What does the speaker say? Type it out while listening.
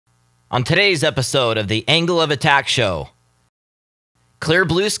On today's episode of the Angle of Attack show, clear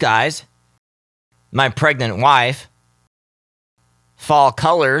blue skies, my pregnant wife, fall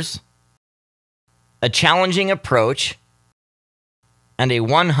colors, a challenging approach, and a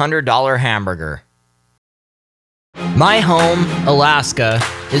 $100 hamburger. My home, Alaska,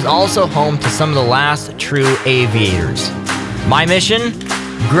 is also home to some of the last true aviators. My mission?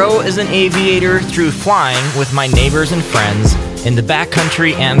 Grow as an aviator through flying with my neighbors and friends in the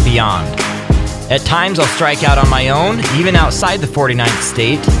backcountry and beyond. At times I'll strike out on my own, even outside the 49th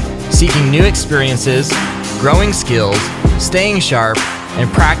state, seeking new experiences, growing skills, staying sharp,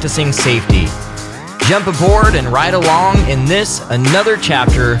 and practicing safety. Jump aboard and ride along in this, another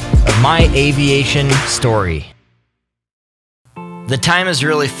chapter of my aviation story. The time has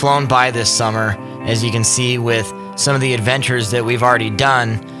really flown by this summer, as you can see with some of the adventures that we've already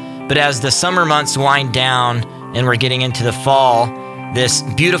done. But as the summer months wind down and we're getting into the fall, this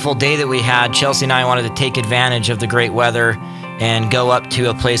beautiful day that we had, Chelsea and I wanted to take advantage of the great weather and go up to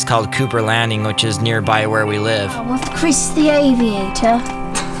a place called Cooper Landing, which is nearby where we live. With Chris the Aviator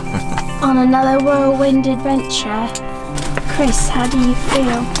on another whirlwind adventure. Chris, how do you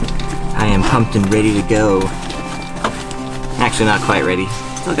feel? I am pumped and ready to go. Actually, not quite ready.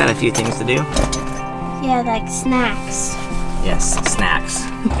 Still got a few things to do. Yeah, like snacks. Yes, snacks.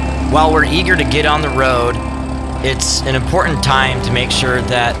 While we're eager to get on the road, it's an important time to make sure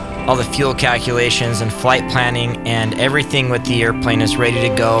that all the fuel calculations and flight planning and everything with the airplane is ready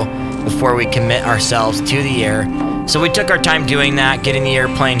to go before we commit ourselves to the air. So we took our time doing that, getting the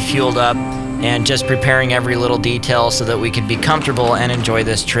airplane fueled up and just preparing every little detail so that we could be comfortable and enjoy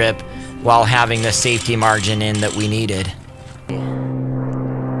this trip while having the safety margin in that we needed.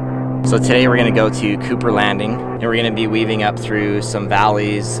 So today we're going to go to Cooper Landing, and we're going to be weaving up through some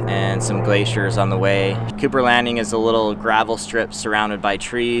valleys and some glaciers on the way. Cooper Landing is a little gravel strip surrounded by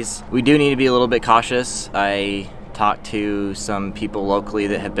trees. We do need to be a little bit cautious. I talked to some people locally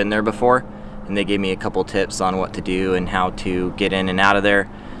that have been there before, and they gave me a couple tips on what to do and how to get in and out of there.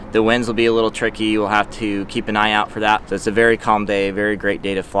 The winds will be a little tricky. We'll have to keep an eye out for that. So it's a very calm day, very great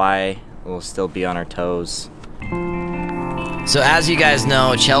day to fly. We'll still be on our toes. So as you guys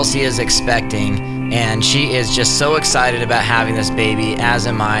know, Chelsea is expecting, and she is just so excited about having this baby, as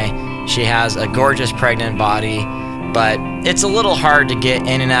am I. She has a gorgeous pregnant body, but it's a little hard to get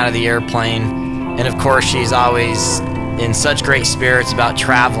in and out of the airplane. And of course, she's always in such great spirits about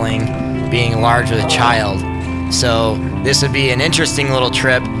traveling, being large with a child. So this would be an interesting little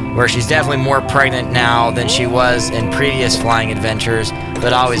trip where she's definitely more pregnant now than she was in previous flying adventures,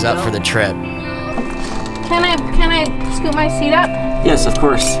 but always up for the trip. Can I scoot my seat up? Yes, of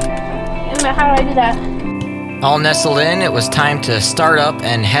course. And how do I do that? All nestled in, it was time to start up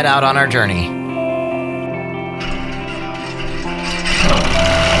and head out on our journey.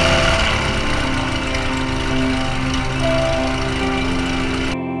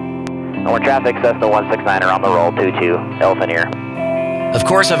 North traffic, Cessna 169er on the roll, 22, Elephant Ear. Of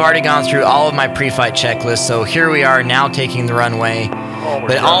course, I've already gone through all of my pre-flight checklists, so here we are now taking the runway.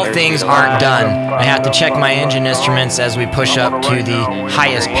 But all things aren't done. I have to check my engine instruments as we push up to the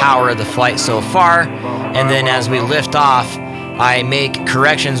highest power of the flight so far, and then as we lift off, I make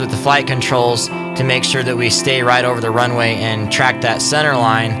corrections with the flight controls to make sure that we stay right over the runway and track that center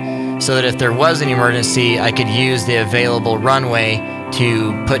line so that if there was an emergency, I could use the available runway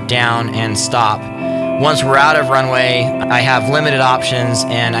to put down and stop. Once we're out of runway, I have limited options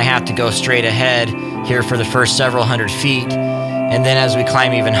and I have to go straight ahead here for the first several hundred feet. And then as we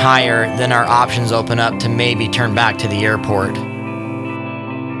climb even higher, then our options open up to maybe turn back to the airport.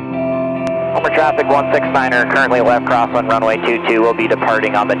 Homer traffic 169er, currently left cross on runway 22, will be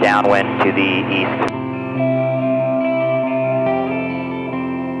departing on the downwind to the east.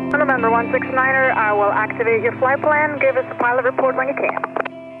 Remember 169er, I will activate your flight plan. Give us a pilot report when you can.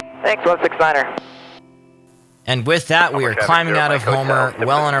 Thanks, 169er. And with that, we are climbing out of Homer,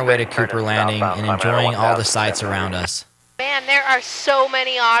 well on our way to Cooper Landing and enjoying all the sights around us. Man, there are so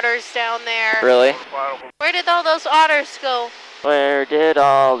many otters down there. Really? Where did all those otters go? Where did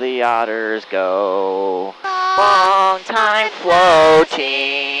all the otters go? Long time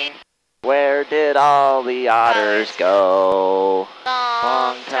floating. Where did all the otters go?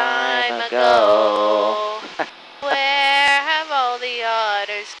 Long time ago. Where have all the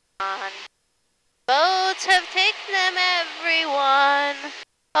otters gone? Boats have taken them, everyone.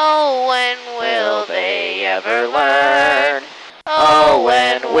 Oh, when will they ever learn? Oh,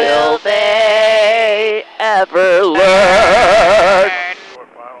 when will they ever learn?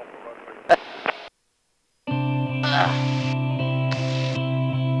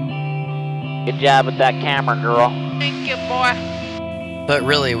 Good job with that camera, girl. Thank you, boy. But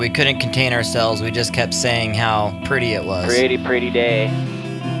really, we couldn't contain ourselves. We just kept saying how pretty it was. Pretty, pretty day.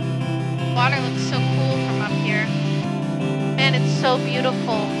 Water looks so cool from up here. Man, it's so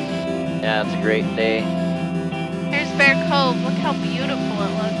beautiful. Yeah, it's a great day. Here's Bear Cove. Look how beautiful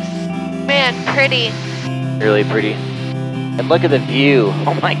it looks. Man, pretty. Really pretty. And look at the view.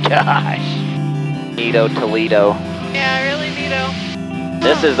 Oh my gosh. Neato Toledo. Yeah, really neato.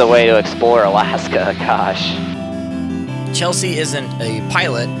 This is the way to explore Alaska, gosh. Chelsea isn't a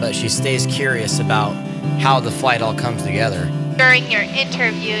pilot, but she stays curious about how the flight all comes together. During your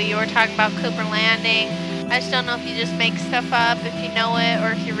interview, you were talking about Cooper Landing. I just don't know if you just make stuff up, if you know it,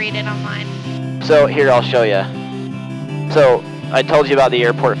 or if you read it online. So here, I'll show you. So I told you about the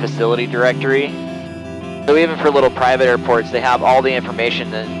airport facility directory. So even for little private airports, they have all the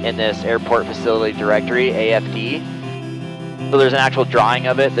information in this airport facility directory, AFD. So there's an actual drawing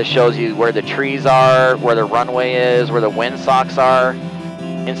of it that shows you where the trees are, where the runway is, where the windsocks are.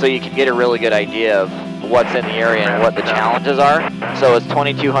 And so you can get a really good idea of what's in the area and what the challenges are. So it's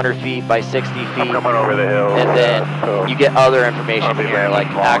 2,200 feet by 60 feet. Coming over the hill. And then you get other information here, like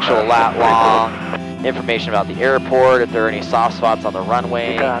actual lat long, information about the airport, if there are any soft spots on the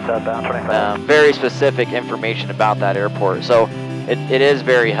runway. Very specific information about that airport. So it is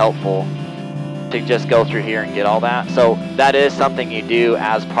very helpful to just go through here and get all that. So that is something you do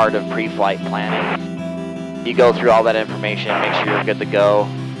as part of pre-flight planning. You go through all that information, make sure you're good to go.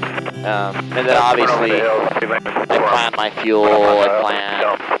 And then obviously, I plan my fuel, I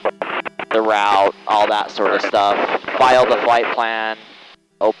plan the route, all that sort of stuff. File the flight plan,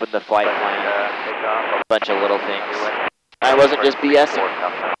 open the flight plan, a bunch of little things. I wasn't just BSing.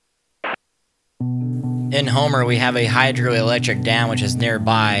 In Homer, we have a hydroelectric dam which is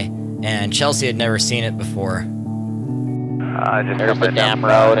nearby, and Chelsea had never seen it before. There's the dam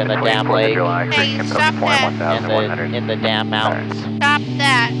road and the dam lake. Hey, stop that. In the dam mountains. Stop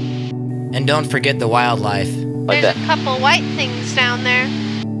that. And don't forget the wildlife. Like There's that. a couple white things down there.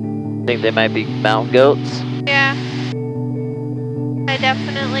 Think they might be mountain goats? Yeah. I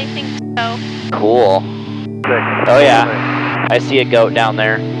definitely think so. Cool. Oh yeah, I see a goat down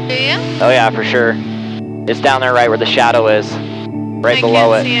there. Do you? Oh yeah, for sure. It's down there right where the shadow is. Right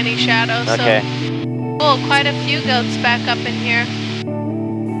below I can't it. see any shadows. Okay. So. Cool, quite a few goats back up in here.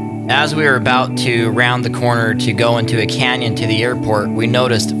 As we were about to round the corner to go into a canyon to the airport, we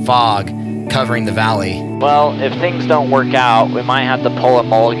noticed fog covering the valley. Well, if things don't work out, we might have to pull a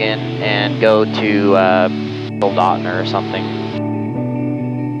mulligan and go to Dotner or something.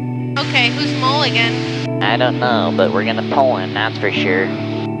 Okay, who's Mulligan? I don't know, but we're gonna pull him, that's for sure.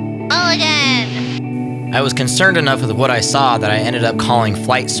 Mulligan! I was concerned enough with what I saw that I ended up calling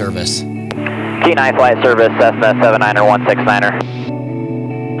flight service. T9 flight service, Cessna 79er 169er.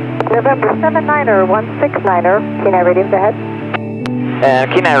 November 79er 169er, Kenai radio, go ahead.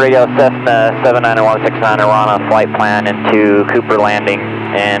 And Kenai radio, Cessna 79er 169er, we're on a flight plan into Cooper Landing,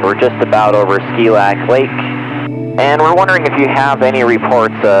 and we're just about over Ski Lac Lake. And we're wondering if you have any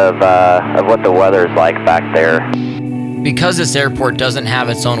reports of what the weather's like back there. Because this airport doesn't have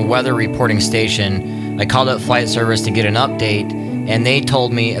its own weather reporting station, I called up flight service to get an update, and they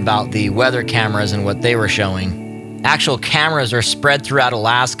told me about the weather cameras and what they were showing. Actual cameras are spread throughout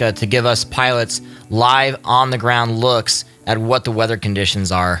Alaska to give us pilots live on-the-ground looks at what the weather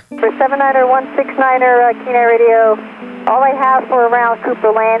conditions are. For 79er 169er, Kenai radio, all I have for around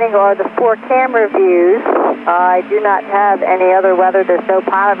Cooper Landing are the 4 camera views. I do not have any other weather. There's no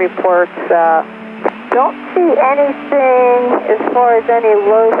pilot reports. Don't see anything as far as any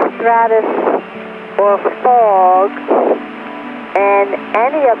low stratus or fog and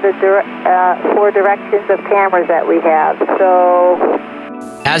any of the 4 directions of cameras that we have. So,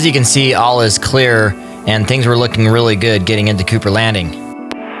 as you can see, all is clear, and things were looking really good getting into Cooper Landing.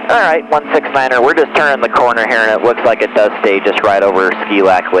 All right, 169er, we're just turning the corner here, and it looks like it does stay just right over Ski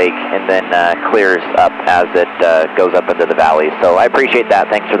Lac Lake and then clears up as it goes up into the valley. So I appreciate that.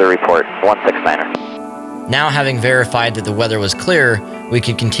 Thanks for the report, 169er. Now, having verified that the weather was clear, we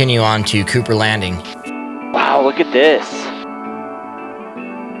could continue on to Cooper Landing. Wow, look at this.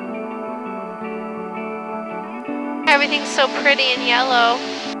 Everything's so pretty and yellow.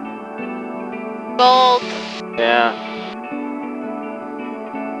 Gold. Yeah.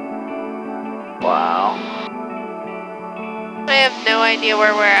 Wow. I have no idea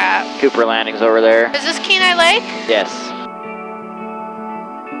where we're at. Cooper Landing's over there. Is this Kenai Lake? Yes.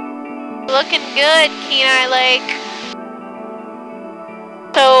 Looking good, Kenai Lake.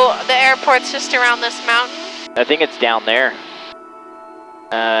 So the airport's just around this mountain? I think it's down there.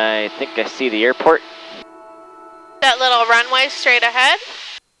 I think I see the airport. That little runway straight ahead?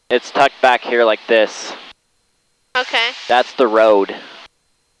 It's tucked back here like this. Okay. That's the road.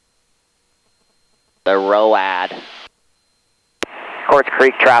 The ROAD. Quartz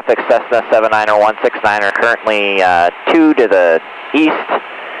Creek traffic, Cessna 790-169 are currently 2 to the east,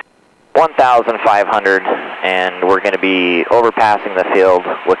 1,500, and we're going to be overpassing the field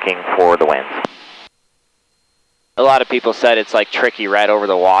looking for the winds. A lot of people said it's like tricky right over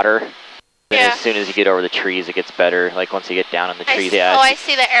the water. Then Yeah. as soon as you get over the trees, it gets better. Like once you get down in the trees, yeah. I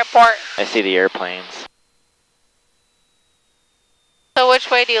see the airport. I see the airplanes. So which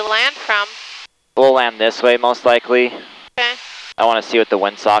way do you land from? We'll land this way most likely. Okay. I want to see what the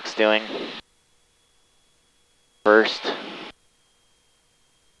windsock's doing first.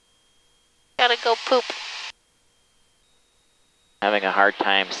 Gotta go poop. Having a hard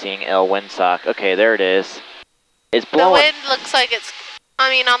time seeing L windsock. Okay, there it is. It's The blowing. wind looks like it's, I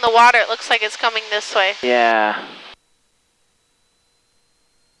mean on the water it looks like it's coming this way. Yeah.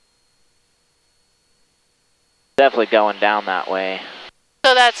 Definitely going down that way.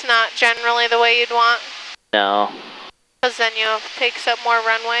 So that's not generally the way you'd want? No. Because then you have to take some more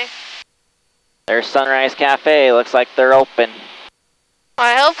runway. There's Sunrise Cafe. Looks like they're open.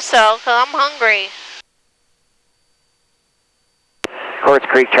 I hope so, because I'm hungry. Quartz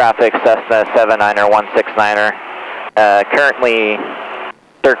Creek traffic, Cessna 790-169er, currently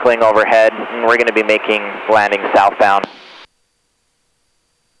circling overhead, and we're going to be making landing southbound.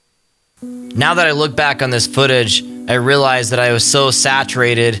 Now that I look back on this footage, I realize that I was so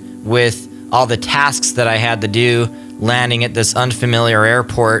saturated with all the tasks that I had to do landing at this unfamiliar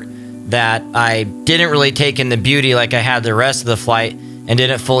airport that I didn't really take in the beauty like I had the rest of the flight and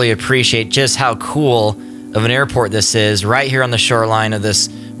didn't fully appreciate just how cool of an airport this is, right here on the shoreline of this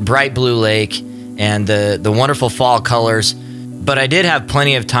bright blue lake and the wonderful fall colors. But I did have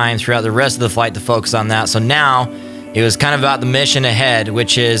plenty of time throughout the rest of the flight to focus on that. So now it was kind of about the mission ahead,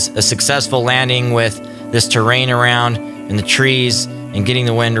 which is a successful landing with this terrain around and the trees and getting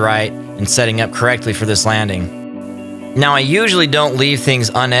the wind right and setting up correctly for this landing. Now, I usually don't leave things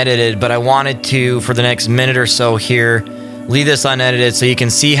unedited, but I wanted to, for the next minute or so here, leave this unedited so you can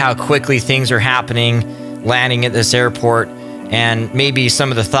see how quickly things are happening landing at this airport and maybe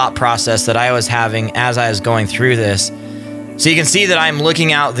some of the thought process that I was having as I was going through this. So you can see that I'm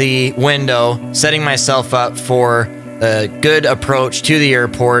looking out the window, setting myself up for a good approach to the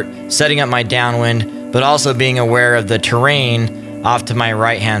airport, setting up my downwind, but also being aware of the terrain off to my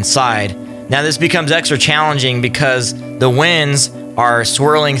right-hand side. Now this becomes extra challenging because the winds are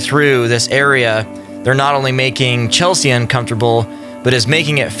swirling through this area. They're not only making Chelsea uncomfortable, but is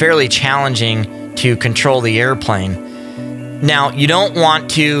making it fairly challenging to control the airplane. Now, you don't want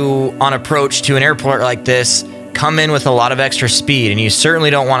to, on approach to an airport like this, come in with a lot of extra speed, and you certainly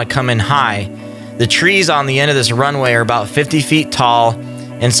don't want to come in high. The trees on the end of this runway are about 50 feet tall,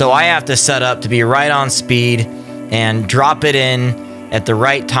 and so I have to set up to be right on speed and drop it in at the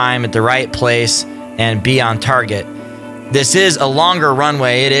right time, at the right place, and be on target. This is a longer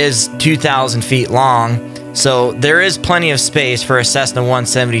runway. It is 2,000 feet long, so there is plenty of space for a Cessna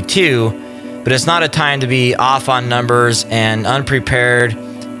 172, but it's not a time to be off on numbers and unprepared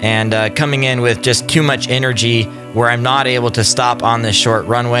and coming in with just too much energy where I'm not able to stop on this short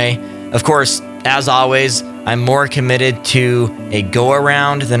runway. Of course, as always, I'm more committed to a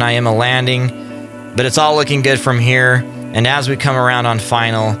go-around than I am a landing, but it's all looking good from here. And as we come around on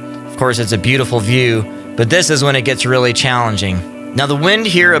final, of course, it's a beautiful view, but this is when it gets really challenging. Now, the wind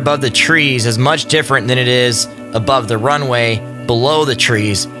here above the trees is much different than it is above the runway below the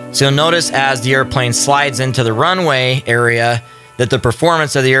trees. So you'll notice as the airplane slides into the runway area that the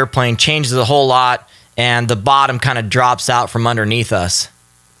performance of the airplane changes a whole lot and the bottom kind of drops out from underneath us.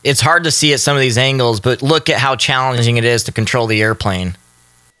 It's hard to see at some of these angles, but look at how challenging it is to control the airplane.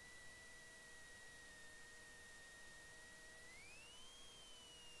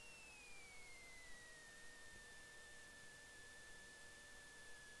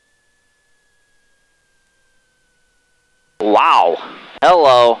 Wow.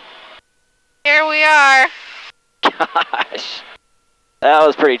 Hello. Here we are. Gosh. That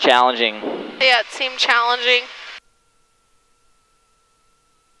was pretty challenging. Yeah, it seemed challenging.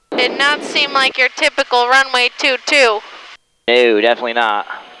 Did not seem like your typical runway 22. No, definitely not.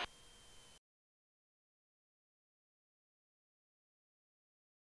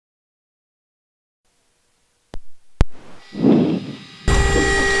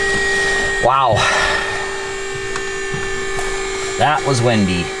 Wow. That was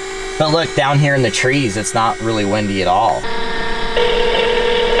windy. But look, down here in the trees, it's not really windy at all.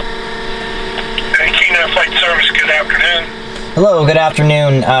 Keynote Flight Service, good afternoon. Hello, good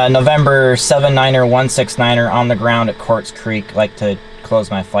afternoon. November 79er 169er on the ground at Quartz Creek. I'd like to close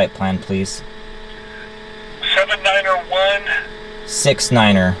my flight plan, please. 79er 1?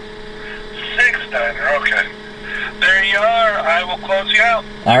 69er. 69er. Okay. There you are. I will close you out.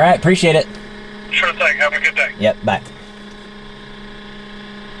 All right, appreciate it. Sure thing. Have a good day. Yep, bye.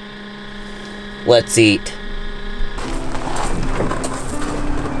 Let's eat.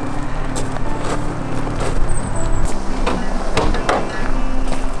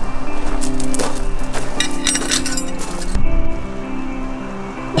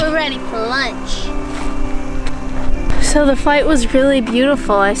 We're ready for lunch. So the flight was really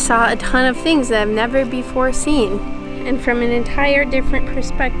beautiful. I saw a ton of things that I've never before seen, and from an entire different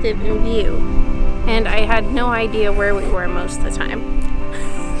perspective and view. And I had no idea where we were most of the time.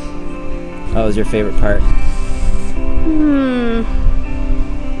 What was your favorite part?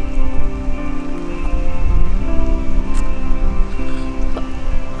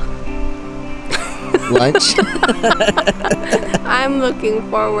 Lunch? I'm looking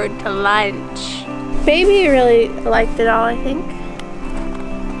forward to lunch. Baby really liked it all, I think.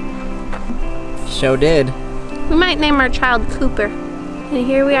 Show did. We might name our child Cooper. And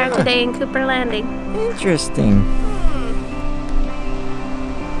here we are today in Cooper Landing. Interesting.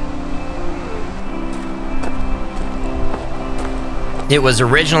 It was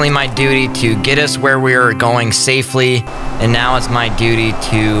originally my duty to get us where we were going safely, and now it's my duty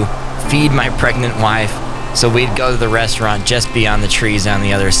to feed my pregnant wife, so we'd go to the restaurant just beyond the trees on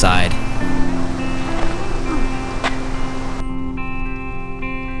the other side.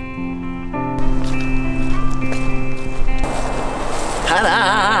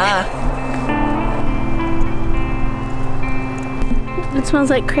 Ta-da! It smells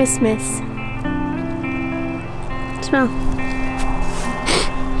like Christmas. Smell.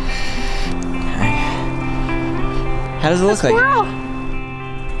 How does it look like? Squirrel.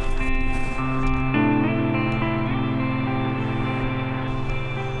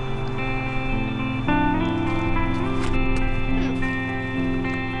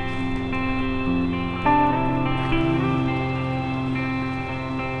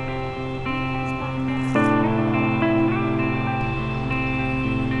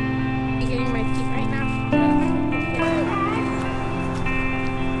 You getting my feet right now?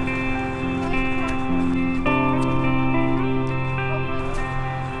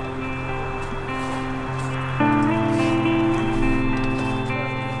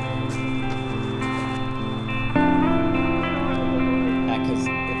 Because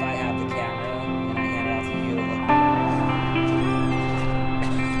if I have the camera and I hand it out to you, it'll look.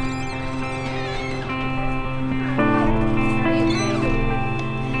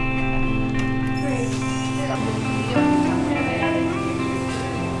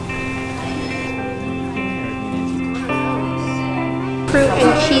 Fruit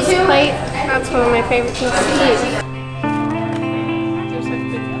and cheese plate. That's one of my favorite things to eat. There's a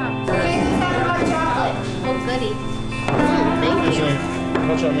good cup. Oh, goody. Thank you.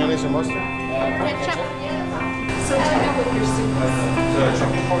 Ketchup, mayonnaise, and mustard? Ketchup. So tell me what your soup is.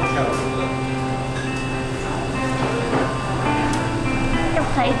 Chocolate pork kettle.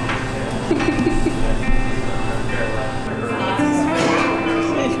 Okay.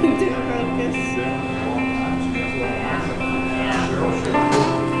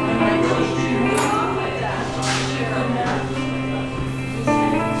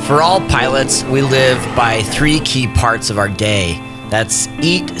 For all pilots, we live by 3 key parts of our day. That's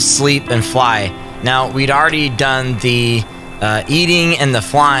eat, sleep, and fly. Now, we'd already done the eating and the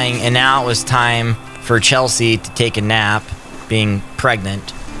flying, and now it was time for Chelsea to take a nap, being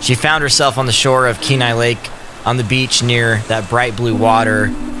pregnant. She found herself on the shore of Kenai Lake on the beach near that bright blue water,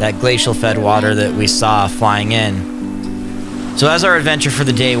 that glacial-fed water that we saw flying in. So as our adventure for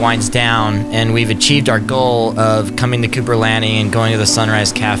the day winds down and we've achieved our goal of coming to Cooper Landing and going to the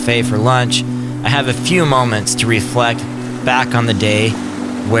Sunrise Cafe for lunch, I have a few moments to reflect back on the day,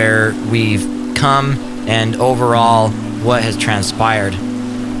 where we've come, and overall what has transpired.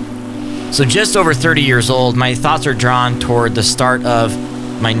 So just over 30 years old, my thoughts are drawn toward the start of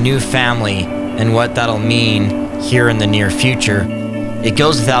my new family and what that'll mean here in the near future. It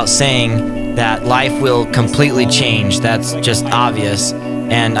goes without saying that life will completely change. That's just obvious,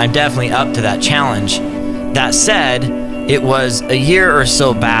 and I'm definitely up to that challenge. That said, it was a year or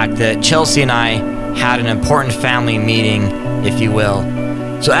so back that Chelsea and I had an important family meeting, if you will.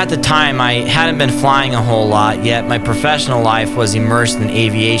 So at the time, I hadn't been flying a whole lot, yet my professional life was immersed in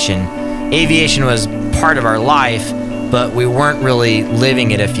aviation. Aviation was part of our life, but we weren't really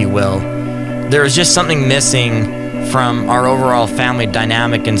living it, if you will. There was just something missing from our overall family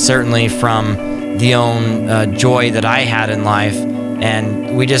dynamic, and certainly from the own joy that I had in life,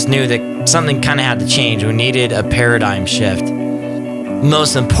 and we just knew that something kind of had to change. We needed a paradigm shift.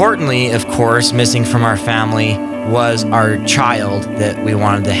 Most importantly, of course, missing from our family was our child that we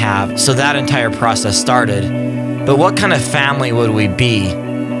wanted to have. So that entire process started. But what kind of family would we be?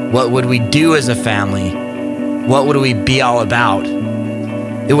 What would we do as a family? What would we be all about?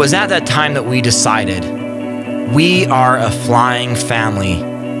 It was at that time that we decided we are a flying family.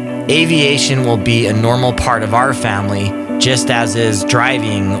 Aviation will be a normal part of our family, just as is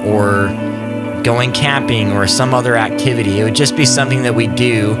driving or going camping or some other activity. It would just be something that we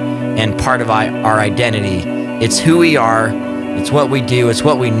do and part of our identity. It's who we are, it's what we do, it's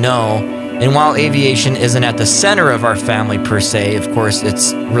what we know. And while aviation isn't at the center of our family per se, of course,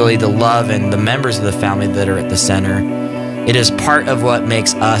 it's really the love and the members of the family that are at the center. It is part of what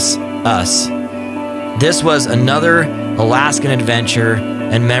makes us, us. This was another Alaskan adventure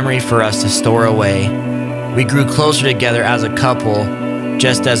and memory for us to store away. We grew closer together as a couple,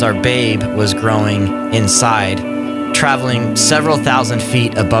 just as our babe was growing inside, traveling several thousand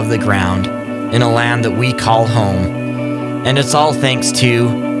feet above the ground in a land that we call home. And it's all thanks to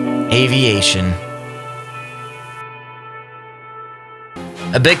aviation.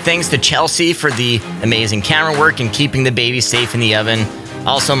 A big thanks to Chelsea for the amazing camera work and keeping the baby safe in the oven.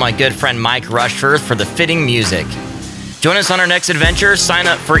 Also my good friend Mike Rushforth for the fitting music. Join us on our next adventure. Sign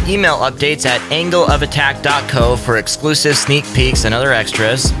up for email updates at angleofattack.co for exclusive sneak peeks and other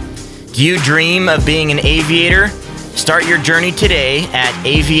extras. Do you dream of being an aviator? Start your journey today at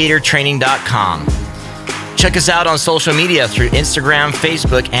aviatortraining.com. Check us out on social media through Instagram,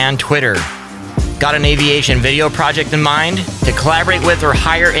 Facebook, and Twitter. Got an aviation video project in mind? To collaborate with or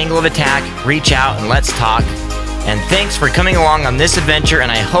hire Angle of Attack, reach out and let's talk. And thanks for coming along on this adventure,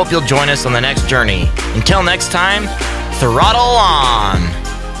 and I hope you'll join us on the next journey. Until next time, throttle on!